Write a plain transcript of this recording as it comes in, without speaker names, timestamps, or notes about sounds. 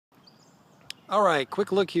Alright,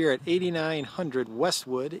 quick look here at 8900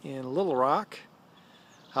 Westwood in Little Rock.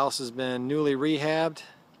 House has been newly rehabbed.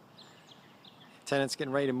 Tenant's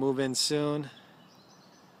getting ready to move in soon.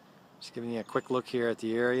 Just giving you a quick look here at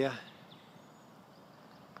the area.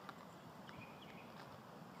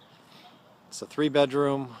 It's a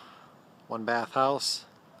 3-bedroom, 1-bath house.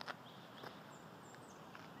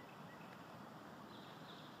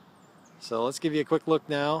 So let's give you a quick look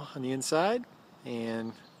now on the inside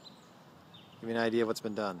and give you an idea of what's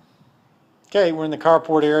been done. Okay, we're in the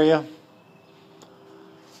carport area.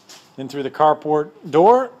 In through the carport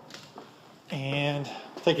door, and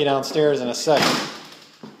I'll take you downstairs in a second.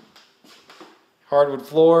 Hardwood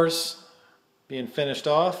floors being finished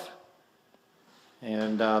off,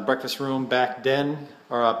 and breakfast room, back den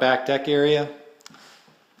or back deck area.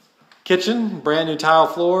 Kitchen, brand new tile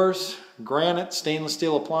floors, granite, stainless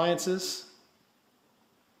steel appliances,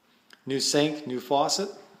 new sink, new faucet,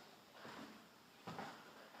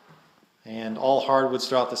 and all hardwoods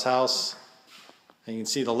throughout this house. And you can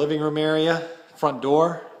see the living room area, front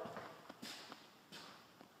door,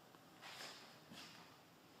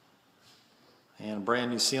 and a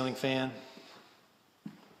brand new ceiling fan.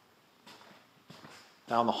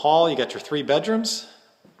 Down the hall you got your 3 bedrooms.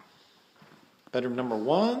 Bedroom number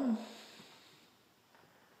 1,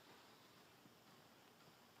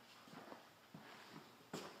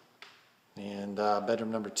 and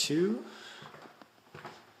bedroom number 2.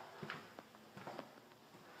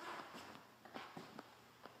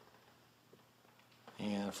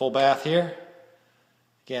 And a full bath here.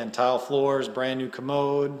 Again, tile floors, brand new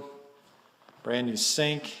commode, brand new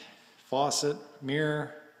sink, faucet,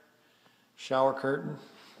 mirror, shower curtain.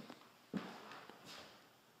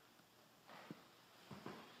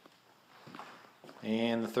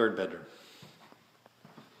 And the 3rd bedroom.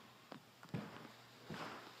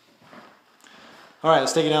 All right,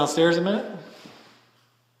 let's take it downstairs a minute.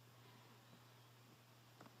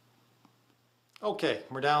 Okay,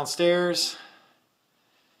 we're downstairs.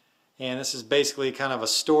 And this is basically kind of a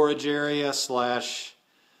storage area slash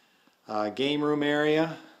game room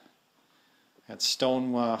area. Got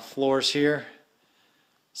stone floors here.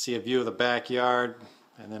 See a view of the backyard,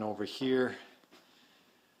 and then over here.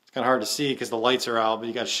 It's kind of hard to see because the lights are out, but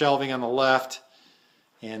you got shelving on the left,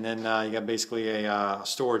 and then you got basically a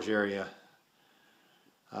storage area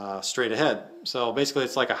straight ahead. So basically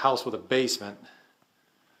it's like a house with a basement.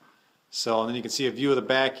 So and then you can see a view of the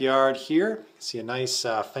backyard here. You can see a nice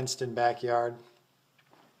fenced-in backyard.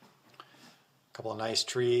 A couple of nice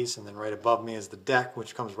trees, and then right above me is the deck,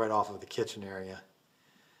 which comes right off of the kitchen area.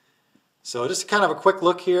 So just kind of a quick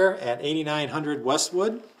look here at 8900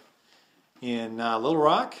 Westwood in Little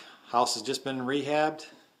Rock. House has just been rehabbed,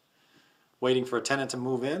 waiting for a tenant to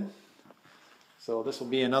move in. So this will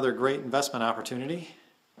be another great investment opportunity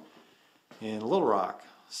in Little Rock.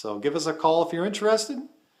 So give us a call if you're interested,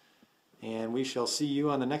 and we shall see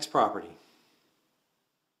you on the next property.